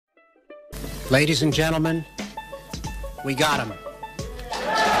Ladies and gentlemen, we got him.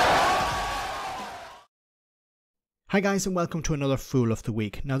 Hi guys, and welcome to another Fool of the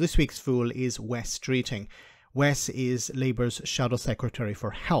Week. Now this week's Fool is Wes Streeting. Wes is Labour's Shadow Secretary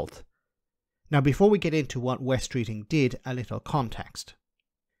for Health. Now before we get into what Wes Streeting did, a little context.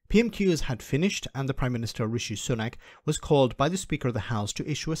 PMQs had finished and the Prime Minister Rishi Sunak was called by the Speaker of the House to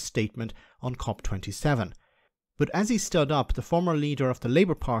issue a statement on COP27. But as he stood up, the former leader of the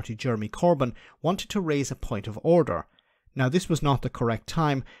Labour Party, Jeremy Corbyn, wanted to raise a point of order. Now this was not the correct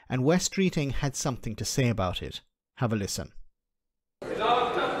time, and Wes Streeting had something to say about it. Have a listen.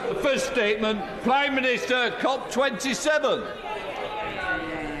 The first statement, Prime Minister, COP27.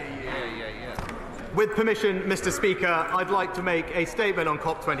 With permission, Mr. Speaker, I'd like to make a statement on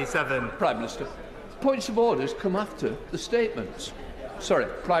COP27. Prime Minister, points of orders come after the statements. Sorry,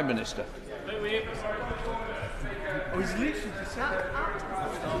 Prime Minister. Oh, he's literally just sat.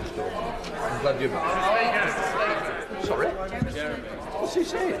 I'm glad you've... Sorry? What's he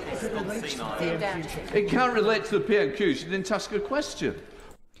saying? It can't relate to the PMQs. You didn't ask a question.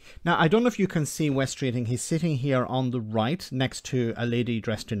 Now, I don't know if you can see Wes Streeting. He's sitting here on the right next to a lady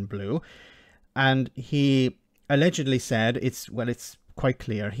dressed in blue. And he allegedly said, it's quite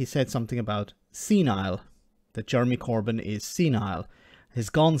clear, he said something about senile, that Jeremy Corbyn is senile, has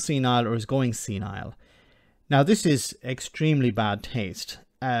gone senile or is going senile. Now, this is extremely bad taste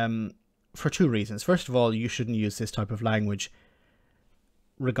for two reasons. First of all, you shouldn't use this type of language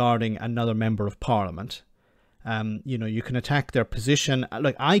regarding another member of Parliament. You know, you can attack their position.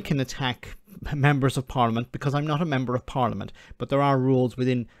 Like, I can attack members of Parliament because I'm not a member of Parliament, but there are rules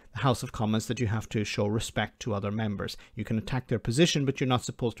within the House of Commons that you have to show respect to other members. You can attack their position, but you're not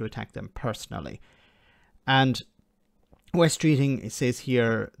supposed to attack them personally. And Wes Streeting says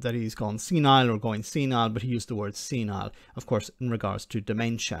here that he's gone senile or going senile, but he used the word senile, of course, in regards to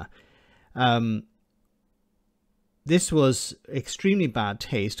dementia. This was extremely bad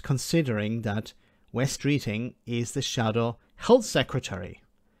taste, considering that Wes Streeting is the Shadow Health Secretary.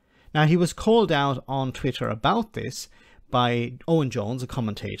 Now, he was called out on Twitter about this by Owen Jones, a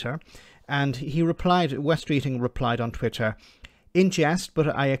commentator, and he replied, Wes Streeting replied on Twitter, "In jest,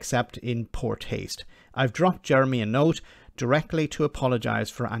 but I accept in poor taste. I've dropped Jeremy a note directly to apologise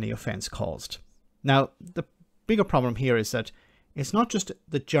for any offence caused." Now, the bigger problem here is that it's not just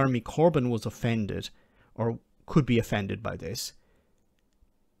that Jeremy Corbyn was offended or could be offended by this.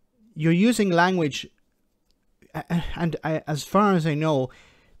 You're using language, and as far as I know,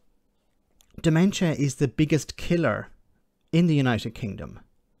 dementia is the biggest killer in the United Kingdom.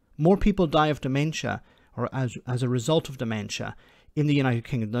 More people die of dementia, or as a result of dementia, in the United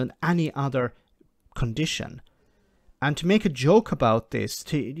Kingdom than any other condition. And to make a joke about this,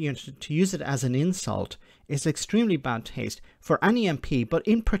 to use it as an insult, is extremely bad taste for any MP, but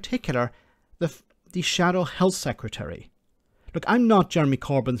in particular, the Shadow Health Secretary. Look, I'm not Jeremy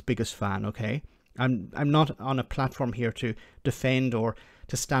Corbyn's biggest fan, okay? I'm not on a platform here to defend or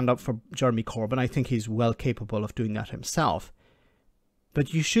to stand up for Jeremy Corbyn. I think he's well capable of doing that himself.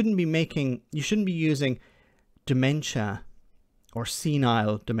 But you shouldn't be using dementia or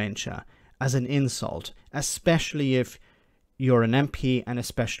senile dementia as an insult, especially if you're an MP and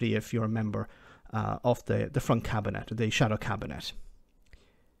especially if you're a member of the front cabinet, the shadow cabinet.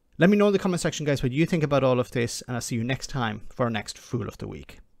 Let me know in the comment section, guys, what you think about all of this, and I'll see you next time for our next Fool of the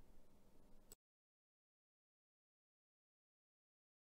Week.